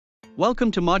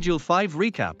Welcome to Module 5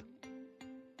 Recap.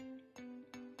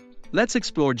 Let's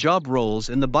explore job roles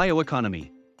in the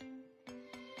bioeconomy.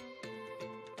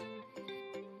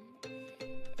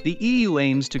 The EU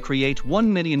aims to create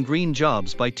 1 million green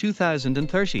jobs by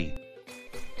 2030.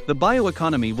 The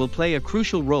bioeconomy will play a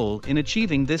crucial role in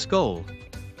achieving this goal.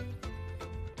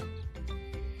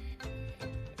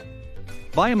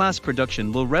 Biomass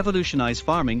production will revolutionize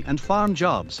farming and farm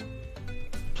jobs.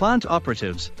 Plant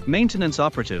operatives, maintenance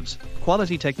operatives,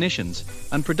 quality technicians,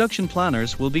 and production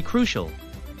planners will be crucial.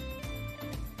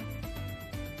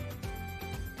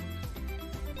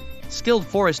 Skilled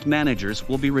forest managers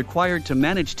will be required to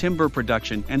manage timber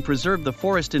production and preserve the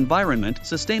forest environment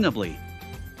sustainably.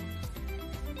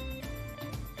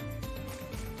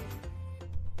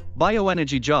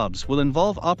 Bioenergy jobs will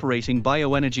involve operating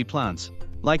bioenergy plants,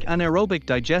 like anaerobic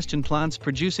digestion plants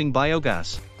producing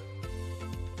biogas.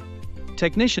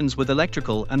 Technicians with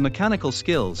electrical and mechanical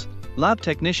skills, lab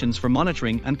technicians for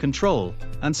monitoring and control,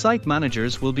 and site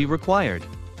managers will be required.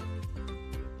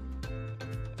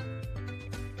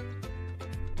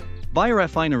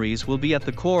 Biorefineries will be at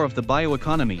the core of the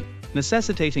bioeconomy,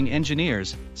 necessitating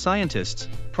engineers, scientists,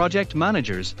 project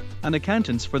managers, and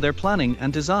accountants for their planning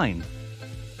and design.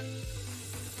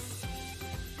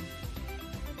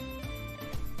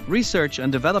 Research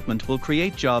and development will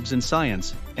create jobs in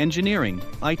science, engineering,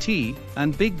 IT,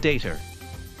 and big data.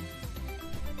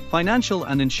 Financial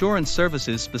and insurance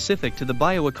services specific to the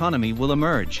bioeconomy will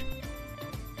emerge.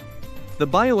 The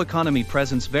bioeconomy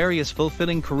presents various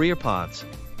fulfilling career paths,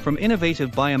 from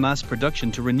innovative biomass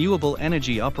production to renewable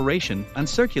energy operation and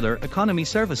circular economy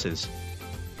services.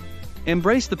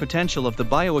 Embrace the potential of the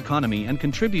bioeconomy and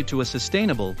contribute to a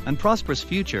sustainable and prosperous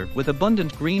future with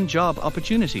abundant green job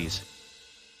opportunities.